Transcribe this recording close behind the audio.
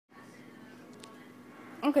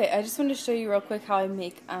Okay, I just wanted to show you real quick how I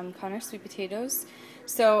make Connor sweet potatoes.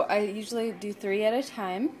 So I usually do 3 at a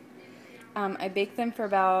time. I bake them for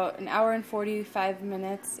about an hour and 45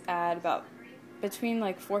 minutes at about between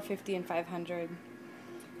like 450 and 500.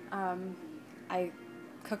 I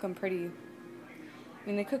cook them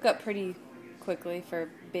they cook up pretty quickly for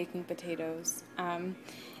baking potatoes. And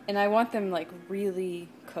I want them like really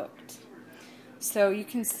cooked. So you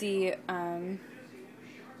can see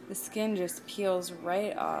the skin just peels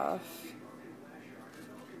right off.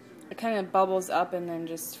 It kind of bubbles up and then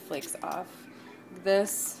just flakes off.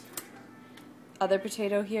 This other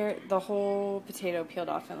potato here, the whole potato peeled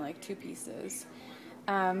off in like 2 pieces.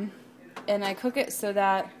 And I cook it so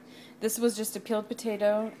that this was just a peeled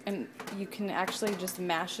potato, and you can actually just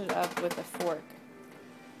mash it up with a fork.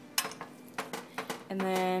 And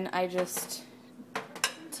then I just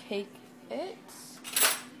take it,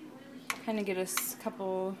 kind of get a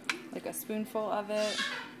couple, like a spoonful of it,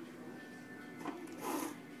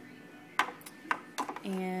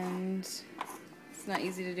 and it's not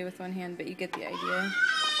easy to do with one hand, but you get the idea.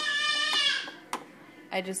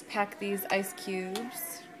 I just pack these ice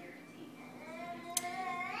cubes,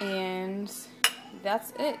 and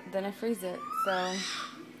that's it. Then I freeze it. So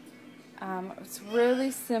it's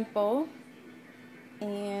really simple,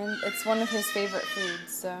 and it's one of his favorite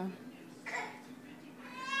foods, so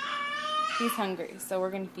he's hungry, so we're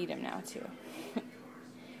going to feed him now too.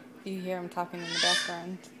 You hear him talking in the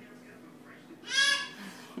background.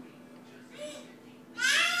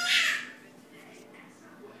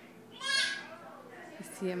 You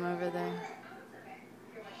see him over there.